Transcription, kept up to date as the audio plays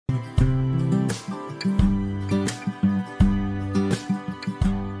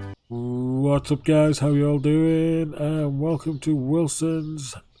What's up, guys? How you all doing? And welcome to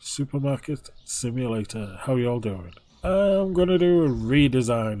Wilson's Supermarket Simulator. How you all doing? I'm gonna do a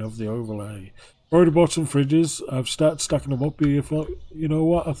redesign of the overlay. Already bought some fridges. I've started stacking them up here. You know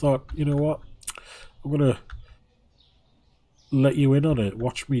what? I thought, you know what? I'm gonna let you in on it.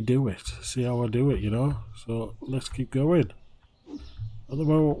 Watch me do it. See how I do it, you know? So let's keep going. At the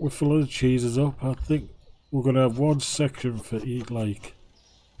moment, we're filling the cheeses up. I think we're gonna have one section for each, like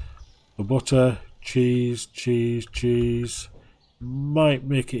the butter, cheese, cheese. Might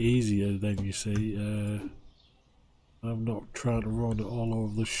make it easier then, you see. I'm not trying to run it all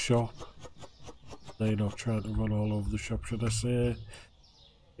over the shop. They're not trying to run all over the shop, should I say.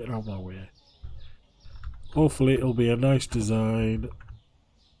 Get out of my way. Hopefully it'll be a nice design.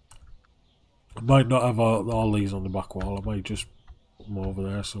 I might not have all these on the back wall. I might just put them over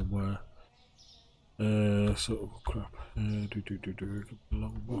there somewhere. So, crap.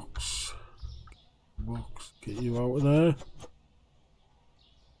 Long box. Get you out of there.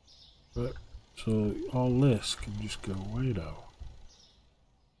 Right. So all this can just go away now.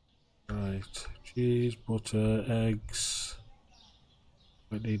 Right, cheese, butter, eggs.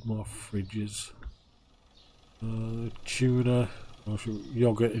 Might need more fridges. Tuna.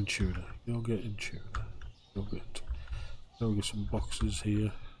 Yogurt and tuna. Yogurt. Now we get some boxes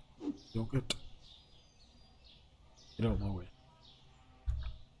here. Yogurt. Get out of my way.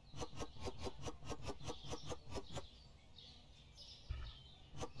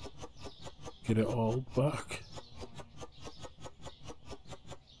 Get it all back.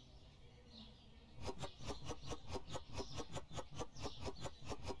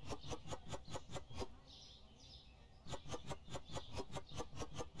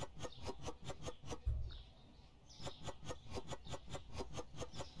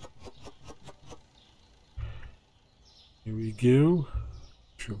 Here we go.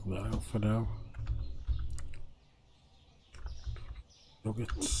 Shove that out for now.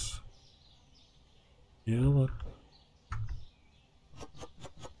 Nuggets. Yeah, man.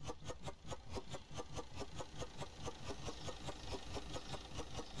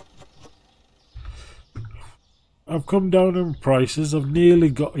 I've come down in prices. I've nearly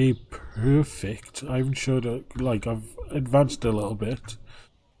got a perfect. I haven't showed it, like, I've advanced a little bit.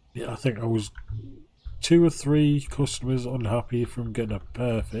 Yeah, I think I was 2 or 3 customers unhappy from getting a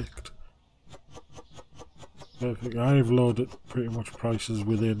perfect. I've loaded pretty much prices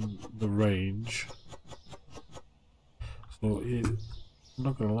within the range. So I'm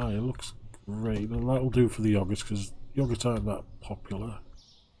not gonna lie, it looks great. And that'll do for the yogurts because yogurts aren't that popular.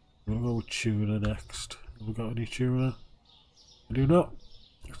 I'm gonna go with tuna next. Have we got any tuna? I do not.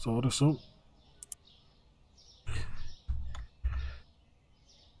 Let's order some.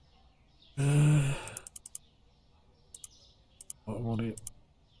 What money?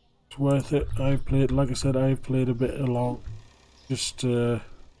 It's worth it. I've played, like I said, I've played a bit along just to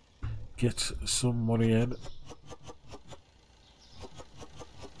get some money in.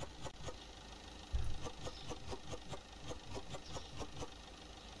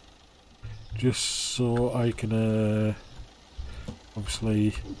 Just so I can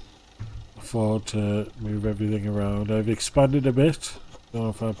obviously afford to move everything around. I've expanded a bit. Don't know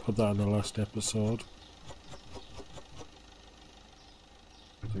if I put that in the last episode.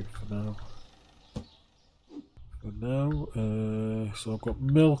 I think for now. So I've got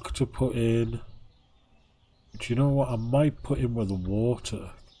milk to put in. But you know what? I might put in with the water.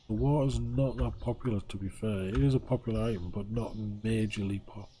 The water's not that popular, to be fair. It is a popular item, but not majorly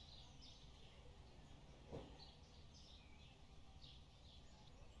popular.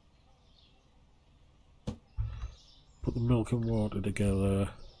 Put the milk and water together.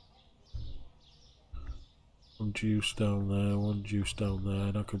 One juice down there, one juice down there,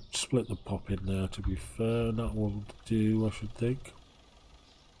 and I could split the pop in there, to be fair. That will do, I should think.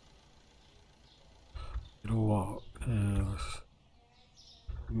 You know what? Let's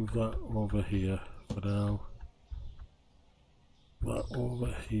move that over here for now. That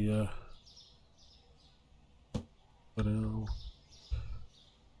over here for now.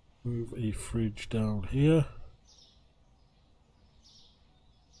 Move a fridge down here.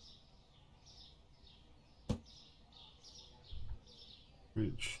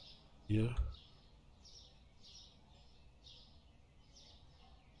 Fridge here.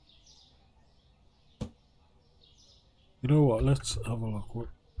 You know what? Let's have a look. What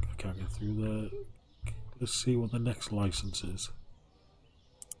I can't get through there. Let's see what the next license is.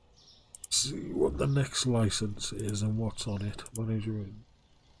 See what the next license is and what's on it. Management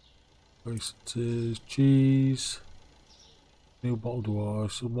licenses, cheese, new bottled water,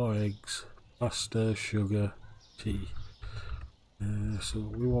 some more eggs, pasta, sugar, tea. So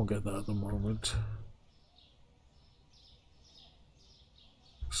we won't get that at the moment.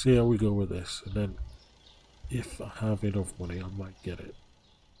 See how we go with this, and then if I have enough money, I might get it.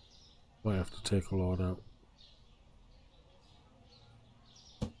 Might have to take a lot out.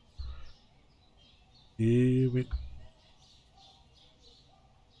 Here we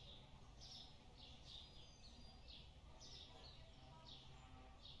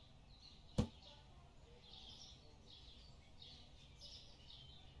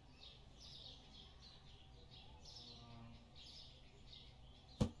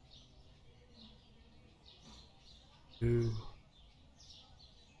do.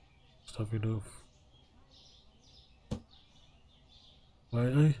 Just have enough.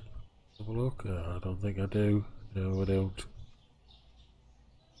 Might I? Have a look. I don't think I do. No, I don't.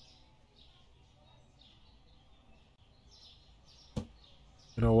 You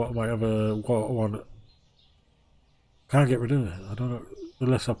know what? I might have a water one. Can't get rid of it. I don't know.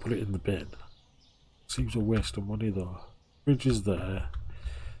 Unless I put it in the bin. Seems a waste of money though. Fridge is there.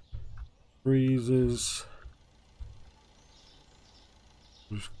 Freezers.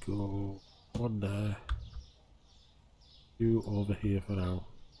 Just go one there. You over here for now.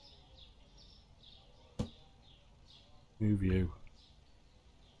 Move you.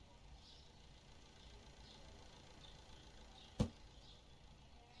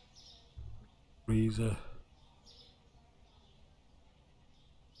 Freezer.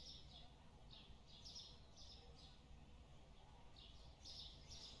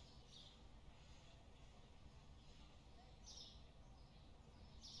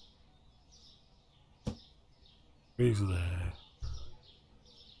 Freezer there.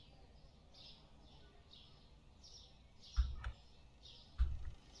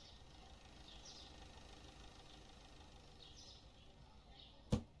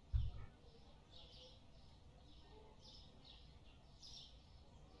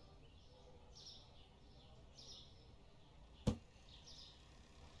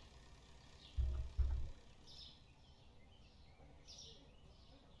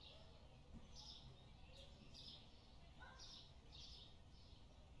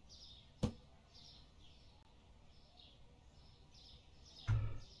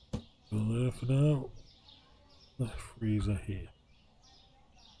 Go there for now. The freezer here.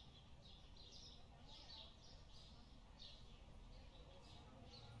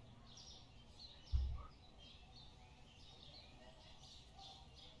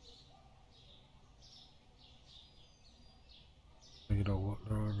 You know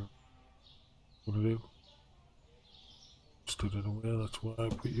what? No, I'm gonna do. Stood in a way. That's why I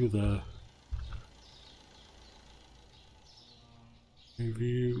put you there. Move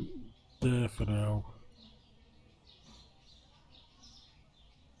you there for now.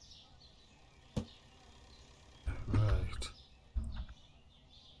 Right.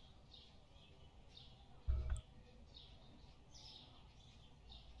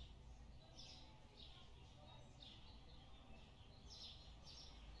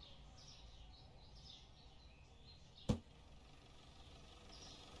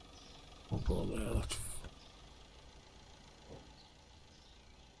 We'll go there. That's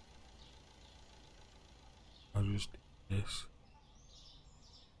I'll just do this.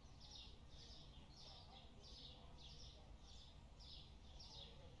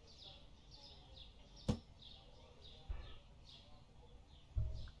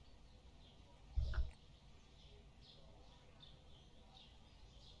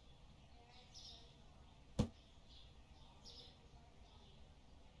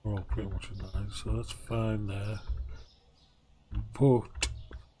 We're all pretty much in line, so that's fine there. But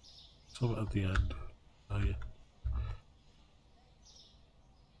some at the end. Oh yeah.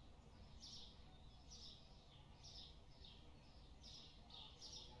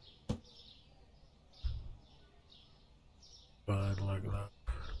 Fine like that.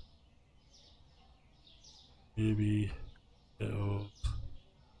 Maybe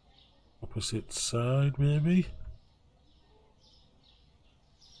opposite side, maybe.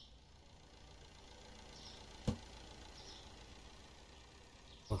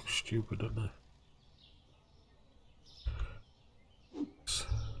 Look stupid, doesn't it? Just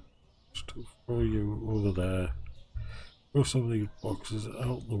throw you over there. Throw some of these boxes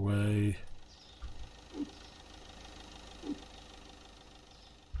out the way.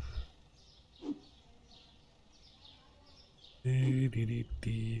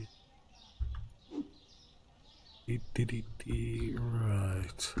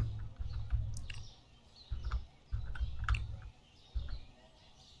 Right.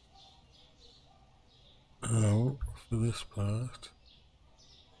 Now for this part.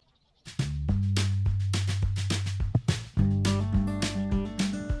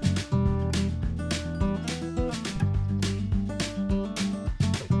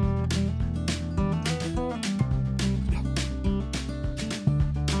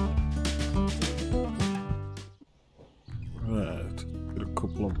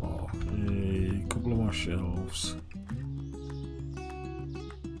 couple of more. A couple of more shelves.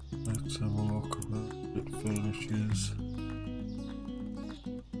 Let's have a look at it furnishes.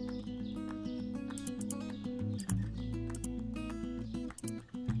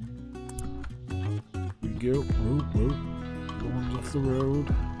 Here we go. Whoop, whoop. The one's off the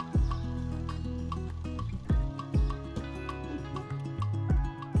road.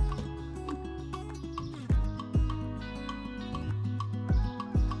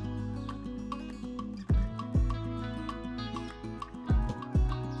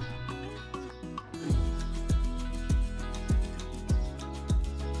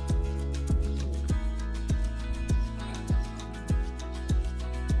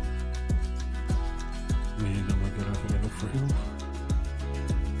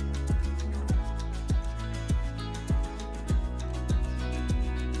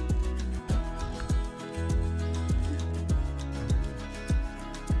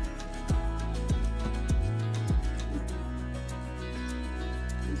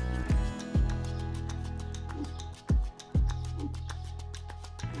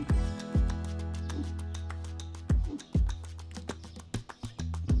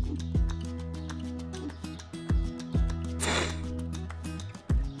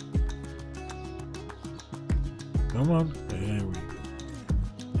 Come on, there we go.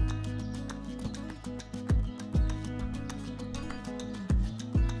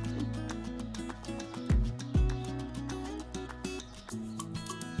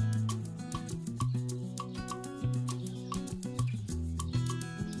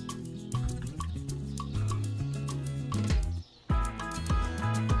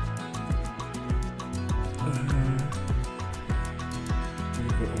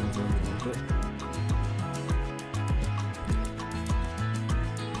 Move it over a little bit.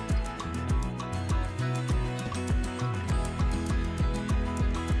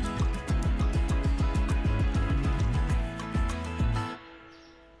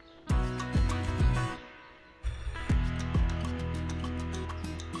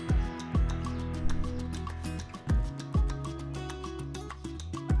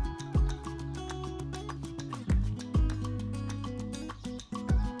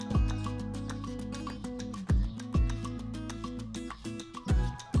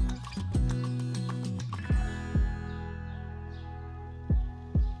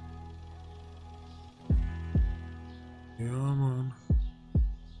 Come on.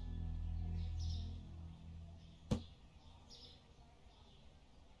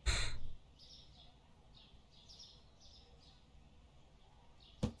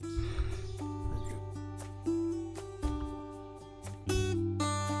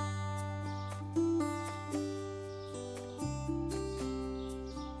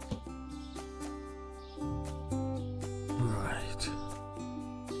 Right.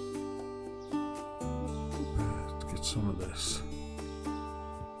 Let's get some of this.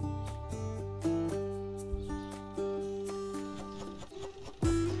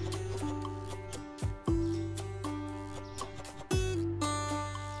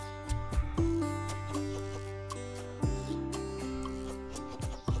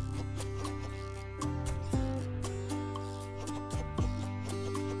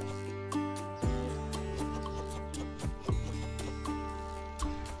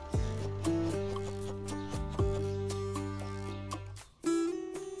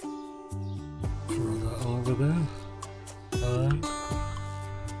 Throw that over there. Fine.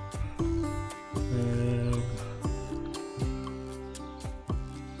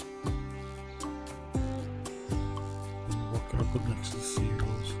 What can I put next to the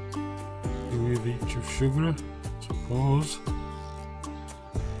cereals? Do we have each of sugar? Suppose.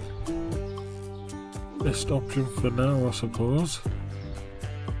 Best option for now, I suppose.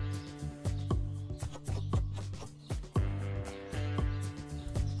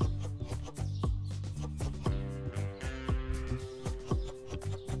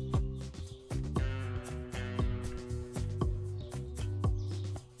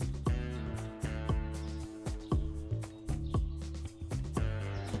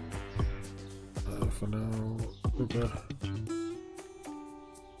 For now, sugar.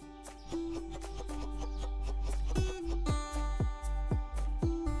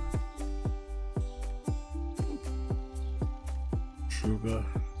 Sugar.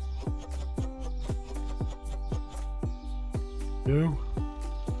 Go.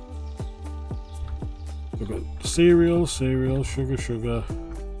 We've got cereal, sugar, sugar.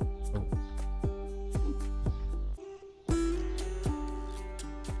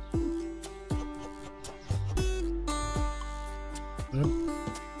 That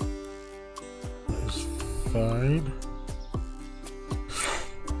is fine.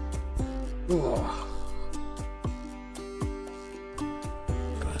 Oh.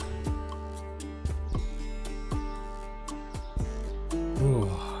 Oh.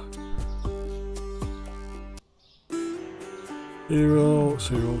 Cereal,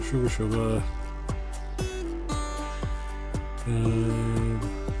 sugar, sugar.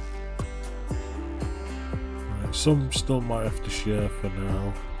 Right, some still might have to share for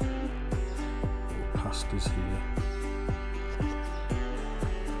now. Pasta's here.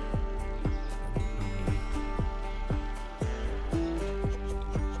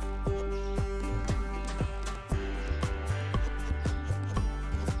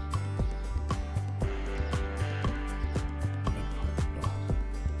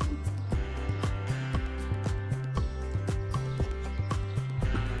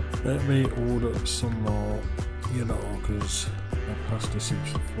 Let me order some more, you know, because that pasta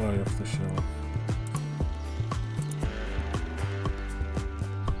seems to fly off the shelf.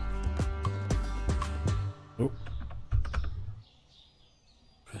 Oh.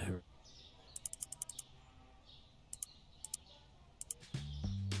 Here.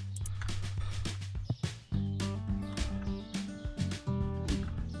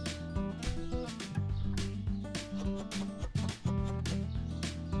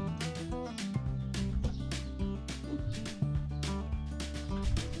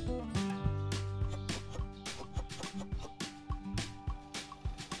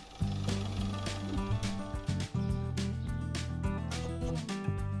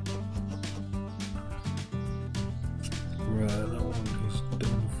 Right, that one is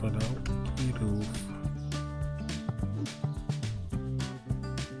done for now. Get off.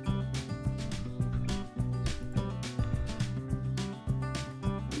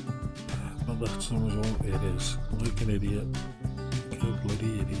 Well, that's always all it is. Like an idiot. Like a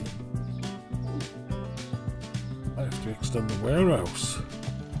bloody idiot. I have to extend the warehouse.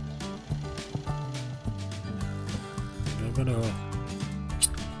 You never know.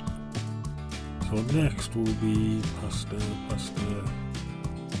 So next will be pasta.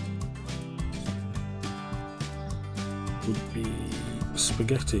 Would be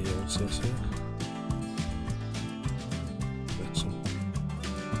spaghetti, I would say so. Get some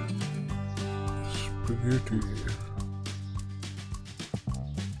spaghetti.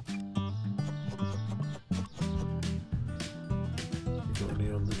 You got any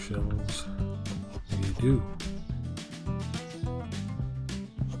on the shelves? You do.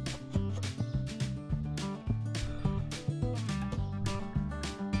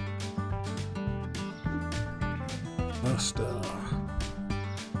 Pasta.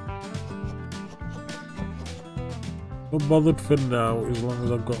 Not bothered for now, as long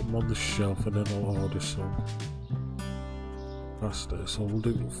as I've got them on the shelf, and then I'll order some pasta. So we'll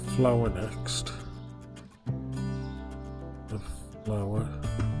do flour next. The flour.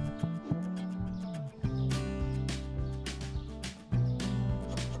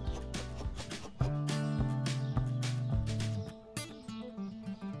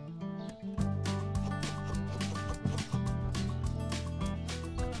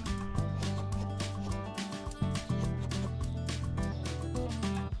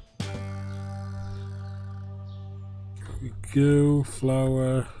 Go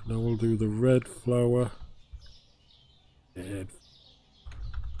flour. Now we'll do the red flour. And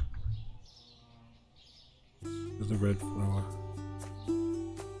there's the red flour.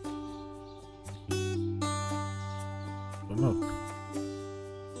 Come on.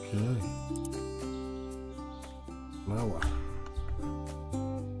 Okay. Flour.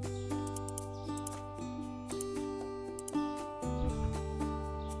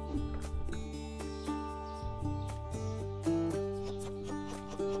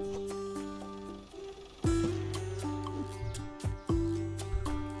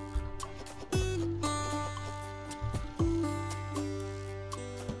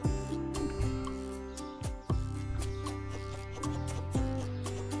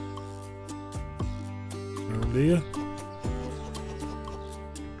 Here.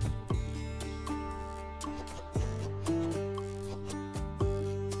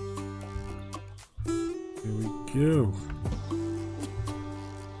 Here we go.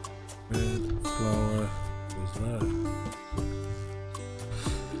 Red flour is there.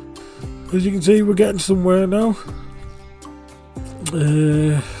 As you can see, we're getting somewhere now.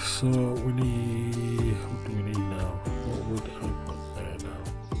 So we need. What do we need now? What would I put there now?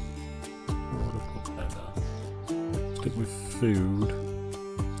 What would I put there now? Stick with food.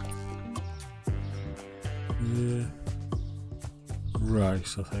 Yeah.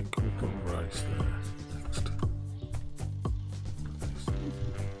 Rice, I think. We'll put rice there next.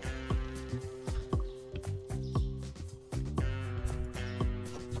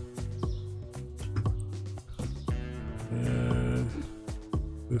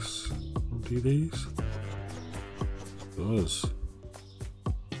 this empty these? It does.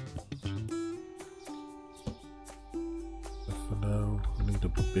 But for now, we need a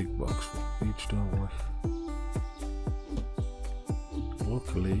big box for each, don't we?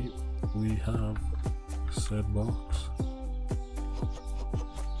 Luckily, we have said box.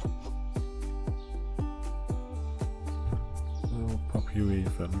 I'll pop you in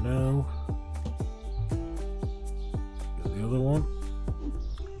for now. Get the other one.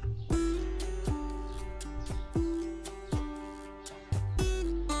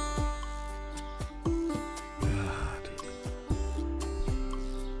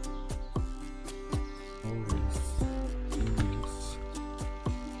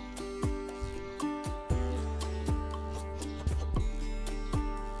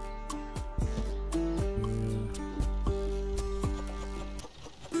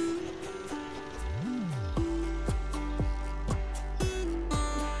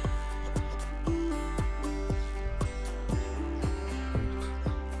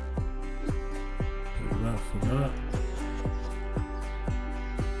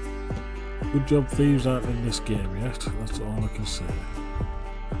 Good job thieves aren't in this game yet, that's all I can say.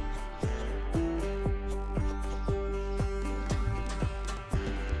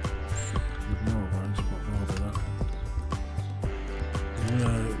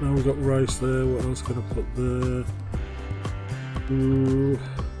 Right, now we've got rice there, what else can I put there?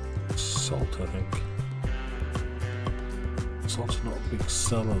 Salt, I think. Salt's not a big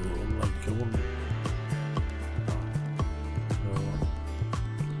seller though, like I wouldn't.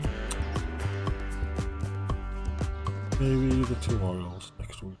 Maybe the 2 oils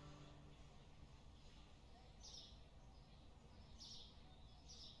next week.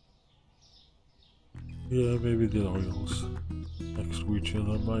 Yeah, maybe the oils next week.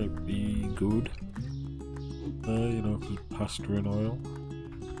 That might be good. You know, because pasta and oil.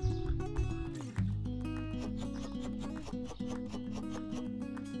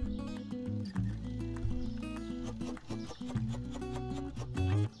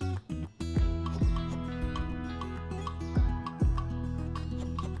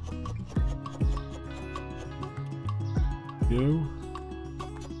 You.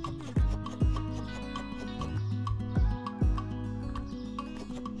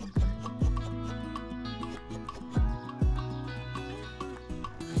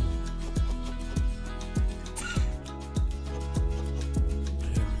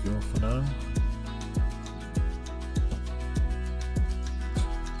 Here we go for now.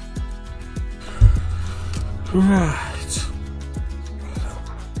 Right.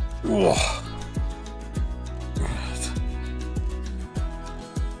 Whoa.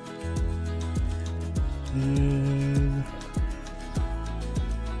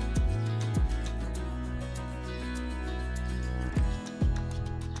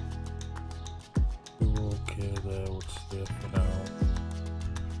 Okay, there, what's there for now?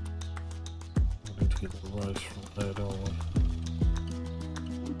 We need to get the rice from there, don't we?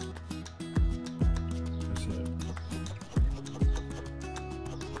 That's it.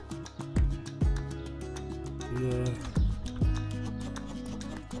 Yeah.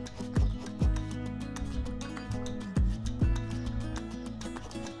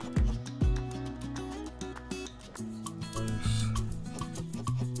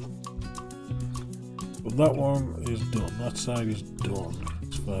 But that one is done, that side is done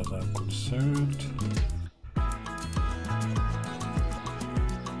as far as I'm concerned.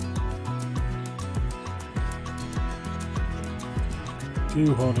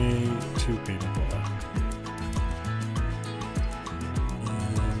 Two honey, 2 peanut butter.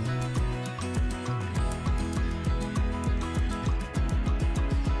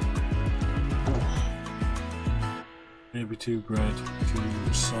 Maybe 2 bread,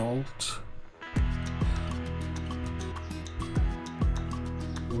 2 salt.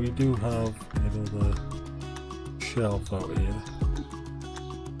 We do have another shelf out here.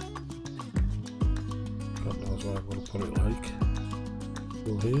 God knows why I'm going to put it like.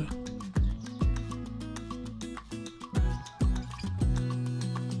 Go here.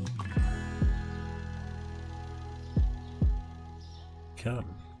 Can.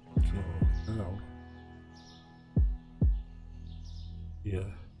 So, now. Yeah.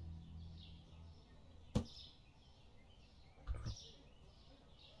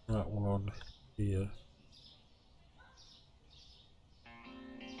 That one here.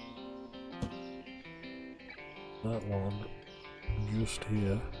 That one just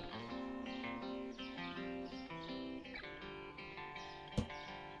here.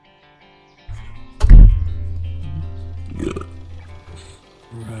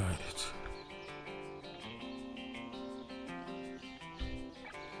 Right.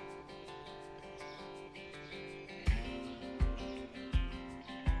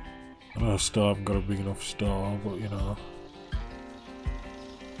 I still haven't got a big enough store, but you know.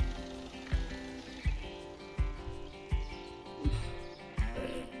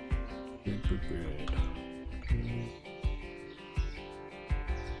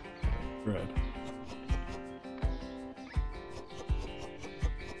 Bread.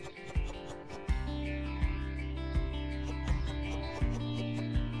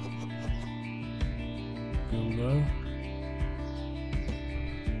 There we go.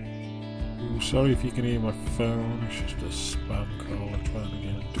 Ooh, sorry if you can hear my phone, it's just a spam caller trying to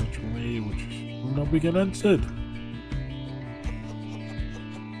get in touch with me, which will not be getting answered.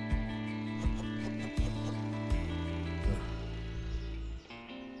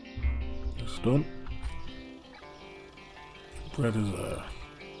 It's done. Bread is there.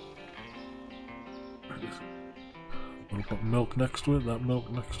 I'm gonna put milk next to it, that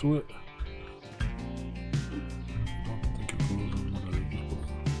milk next to it.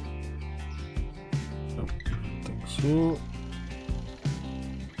 So,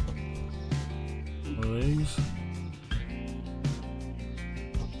 one of these.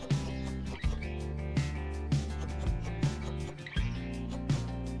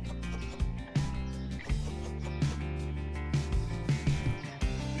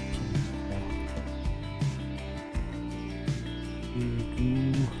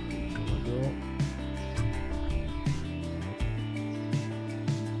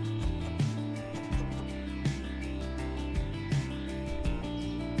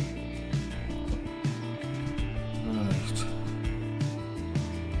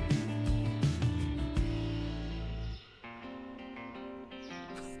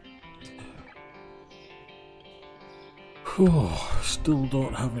 Still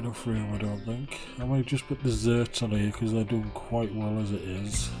don't have enough room, I don't think. I might just put desserts on here because they're doing quite well as it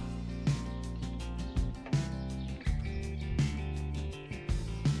is.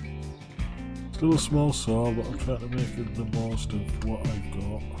 Still a small saw, but I'm trying to make it the most of what I've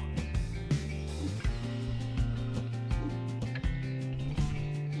got.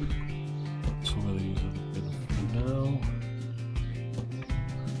 Some of these are for now.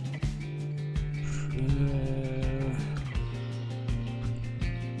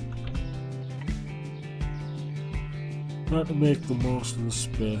 Trying to make the most of the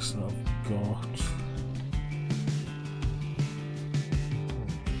space that I've got.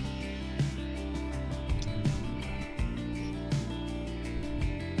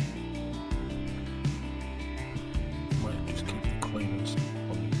 Might just keep the cleaning stuff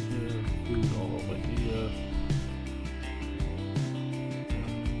on here, food all over here.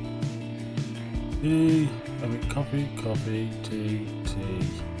 Tea, I mean coffee, tea.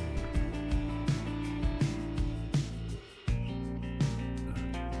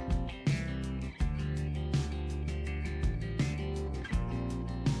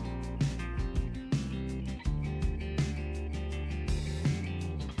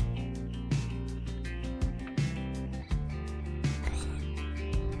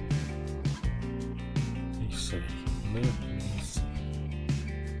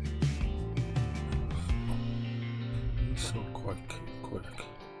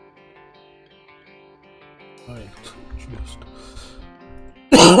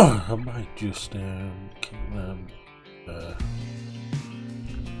 I might just keep them I'll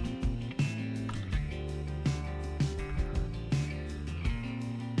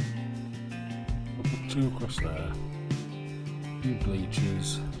put 2 across there, 2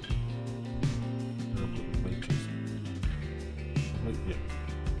 bleachers, I'll put the bleachers, yeah,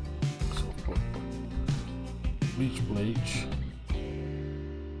 so I'll put bleach, bleach.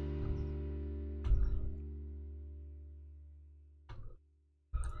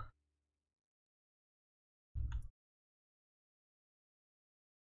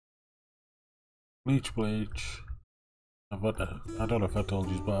 I've had to, I don't know if I told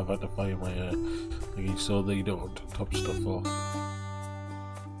you, but I've had to fire my thingy so they don't top stuff off.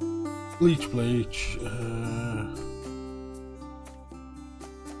 Bleach, cleaning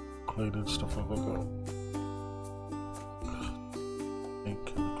stuff have I got?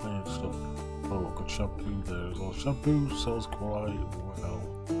 Cleaning stuff. Oh, I've got shampoo there as well. Shampoo sells quite well.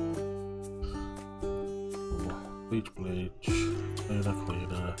 Bleach, cleaner.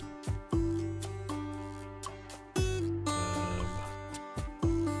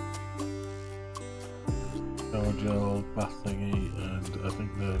 Shower gel, bath thingy, and I think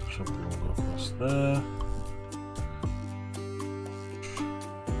the shampoo will go across there.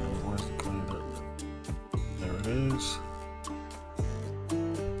 Where's the cleaner? There it is.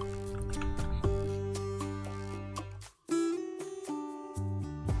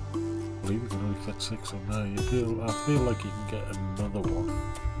 I believe we can only fit 6 on there. I feel like you can get another one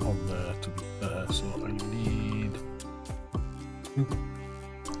on there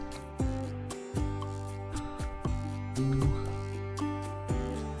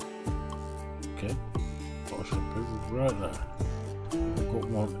Okay, got a shampoo right there. I've got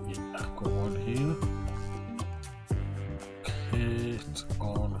one. Yeah, I've got one here. Kit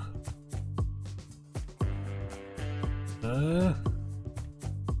on there.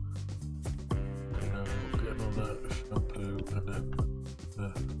 Now we'll get another shampoo and then the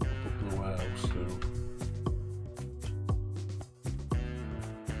blue house too.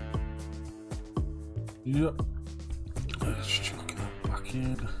 Yep. Let's chuck that back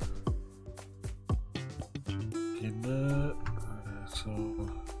in. In there. So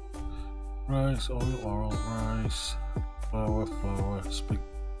rice, oil, rice, flour,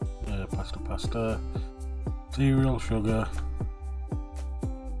 pasta, cereal, sugar.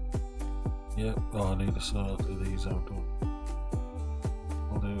 Yep, oh, I need to sort these out.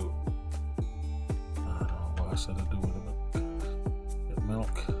 I'll do. I don't know what I said I'd do with the milk. Get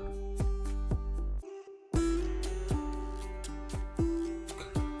milk.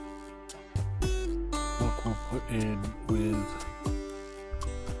 Milk we'll put in with.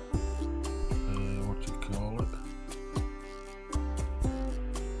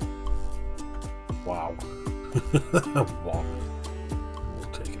 Wow. Wow.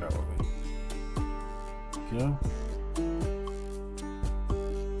 We'll take it out of me. Go.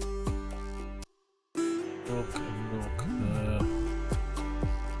 Milk there.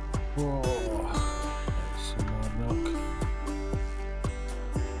 Whoa. Some more milk.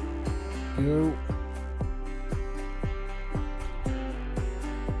 Go.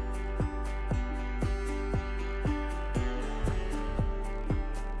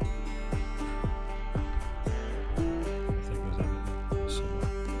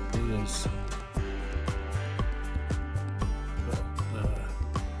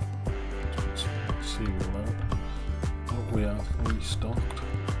 We are fully stocked.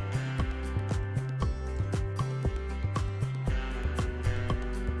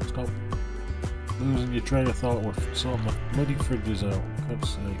 Stop losing your train of thought with sorting the bloody fridges out, for God's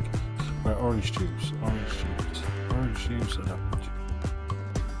sake. Right, orange juice and apple juice.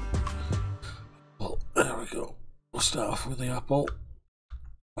 Well, there we go. We'll start off with the apple.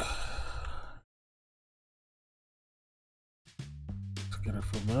 Let's get it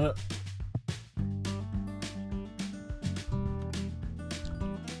from there.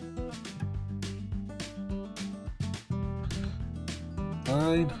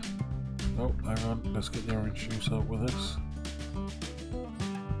 Fine. Oh, hang on. Let's get the orange juice out with this.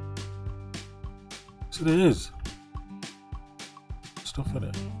 So it is. Stuff in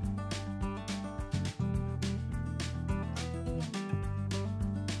it.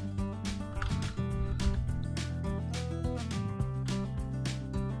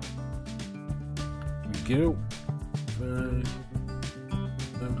 There we go. Fine.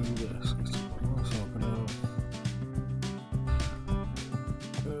 Now do this. Let's open up.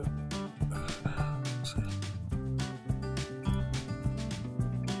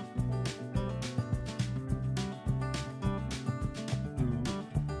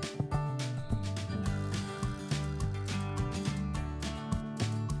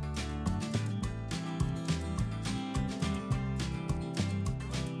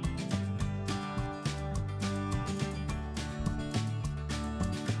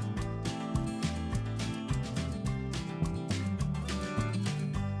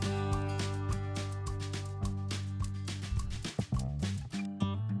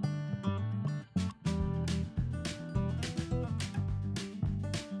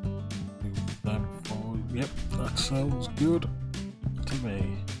 Yep, that sounds good to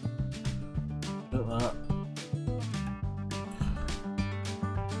me. Look at that.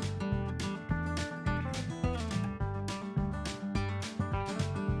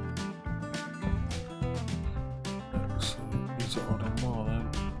 So these are order more then,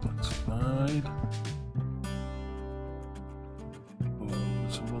 that's fine.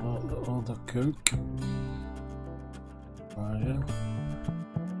 Some of that other coke. Fine.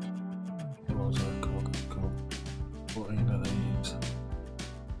 What was that called? Put in of these.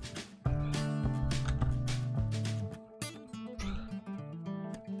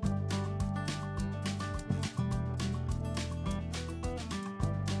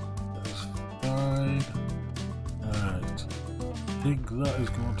 That's fine. Right. I think that is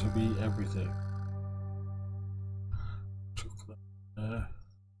going to be everything. Chuck that there.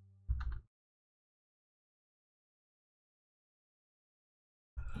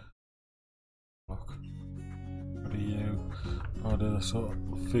 Look. What do you order the sort of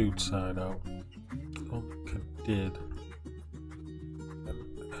food side out? Look, I did.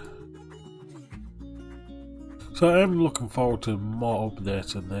 So I'm looking forward to more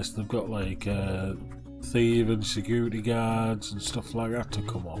updates on this. They've got like thieving, security guards and stuff like that to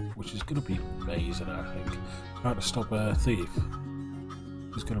come up, which is going to be amazing, I think. Trying to stop a thief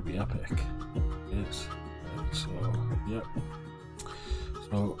is going to be epic. It is. So, yep.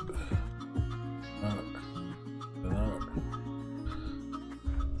 So, that.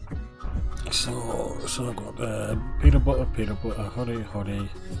 So I've got peanut butter, honey, I'll do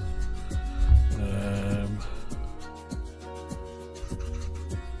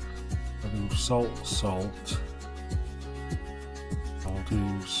salt. I'll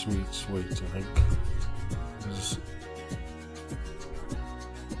do sweet, I think. Because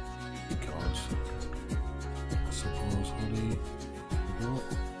I suppose honey.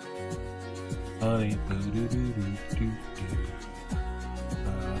 Honey,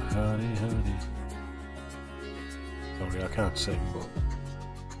 honey. Sorry, I can't sing, but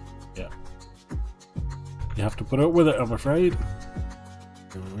yeah. You have to put up with it, I'm afraid.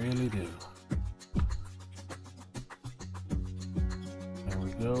 You really do. There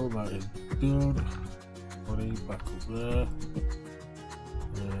we go, that is done. Honey, back up there.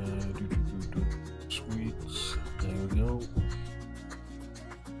 Sweets, there we go.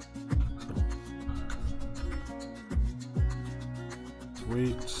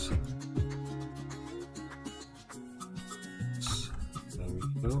 Sweets. There we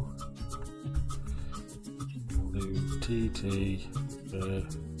go. We'll do TT.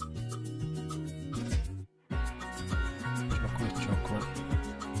 Chocolate.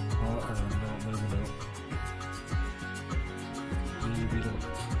 Oh, I don't know, maybe not.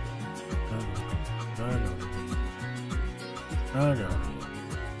 Hang on.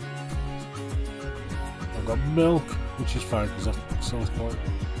 I've got milk, which is fine because that sells quite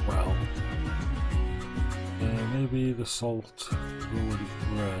well. Maybe the salt will be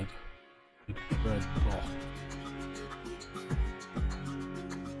bread. Bread block.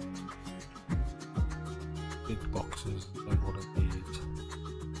 Big boxes, like what I need.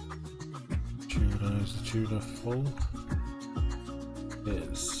 Tuna, is the tuna full? It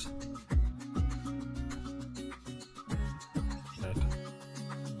is. Red.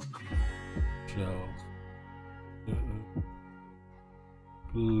 Shell.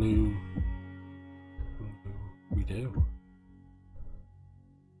 Blue. We do.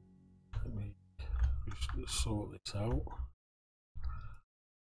 Let me just sort this out.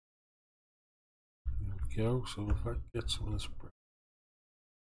 There we go. So if I can get some of this bread.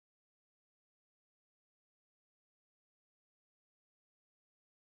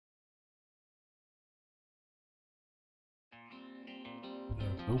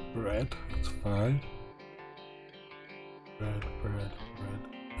 There we go. Bread. That's fine. Bread. There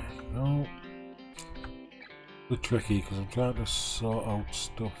you go. A bit tricky because I'm trying to sort out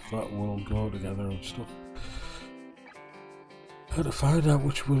stuff that will go together and stuff. How to find out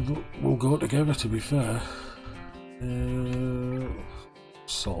which will go together, to be fair.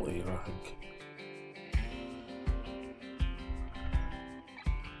 Salty, I think.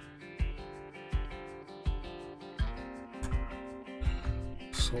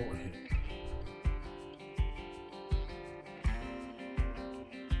 Salty.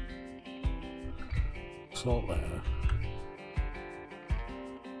 Salt there,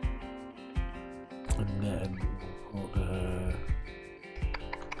 and then we'll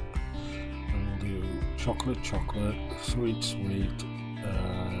do chocolate, sweet,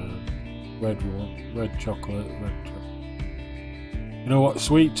 red chocolate. You know what?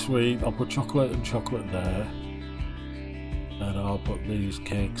 Sweet. I'll put chocolate and chocolate there, and I'll put these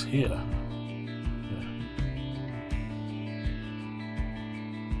cakes here.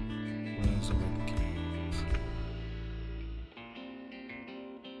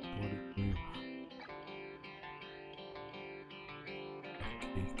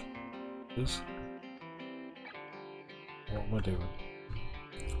 What am I doing?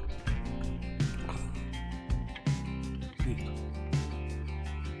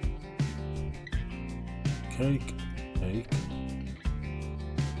 Cake.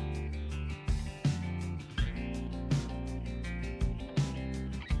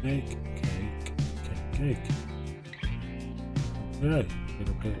 Okay, get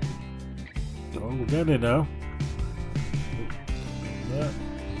up here. Oh, we're getting it now. Yeah.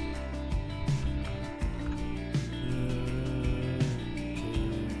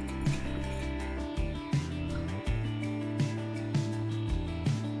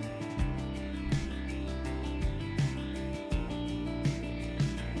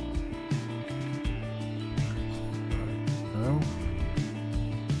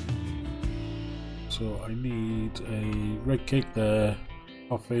 So I need a red cake there,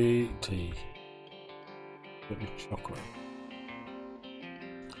 coffee, tea. Bit of chocolate.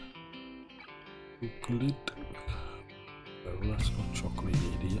 Chocolate. Oh, that's not chocolate,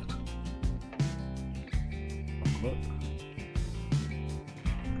 you idiot. Chocolate.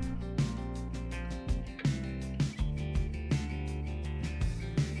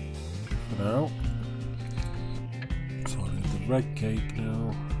 For now. So I need the red cake now.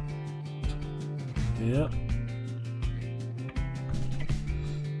 Yeah.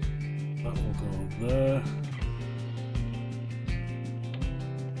 That will go there.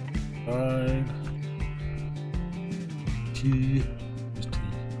 Fine. Tea. Where's tea?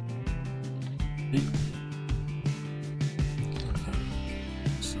 Tea. Okay.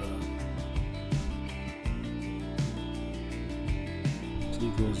 So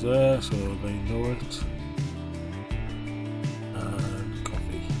tea goes there, so they know it. And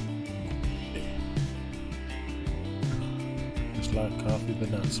coffee. Okay. Just like coffee, but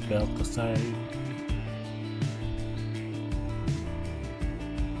not spelled the same.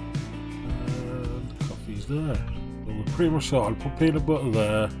 And coffee's there. We're pretty much sorted. Put peanut butter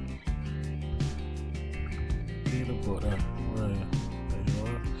there. Peanut butter. Right. There you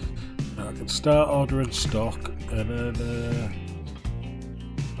are. Now I can start ordering stock, and then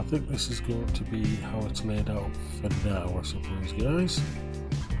I think this is going to be how it's laid out for now, I suppose, guys.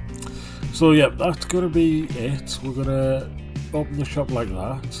 So yeah, that's going to be it. We're going to open the shop like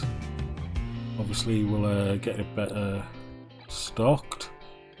that. Obviously, we'll get it better stocked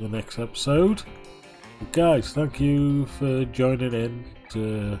for the next episode. But guys, thank you for joining in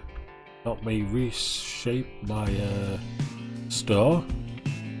to help me reshape my store.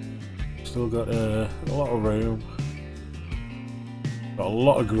 Still got a lot of room, got a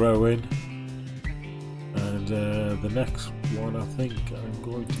lot of growing, and the next one I think I'm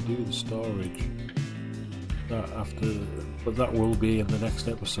going to do the storage. But that will be in the next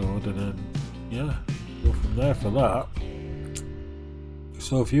episode, and then yeah, go from there for that.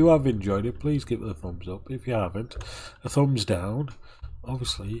 So if you have enjoyed it, please give it a thumbs up. If you haven't, a thumbs down.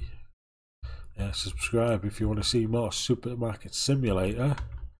 Obviously, subscribe if you want to see more Supermarket Simulator.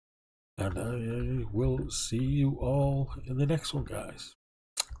 And I will see you all in the next one, guys.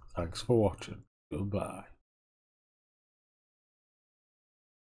 Thanks for watching. Goodbye.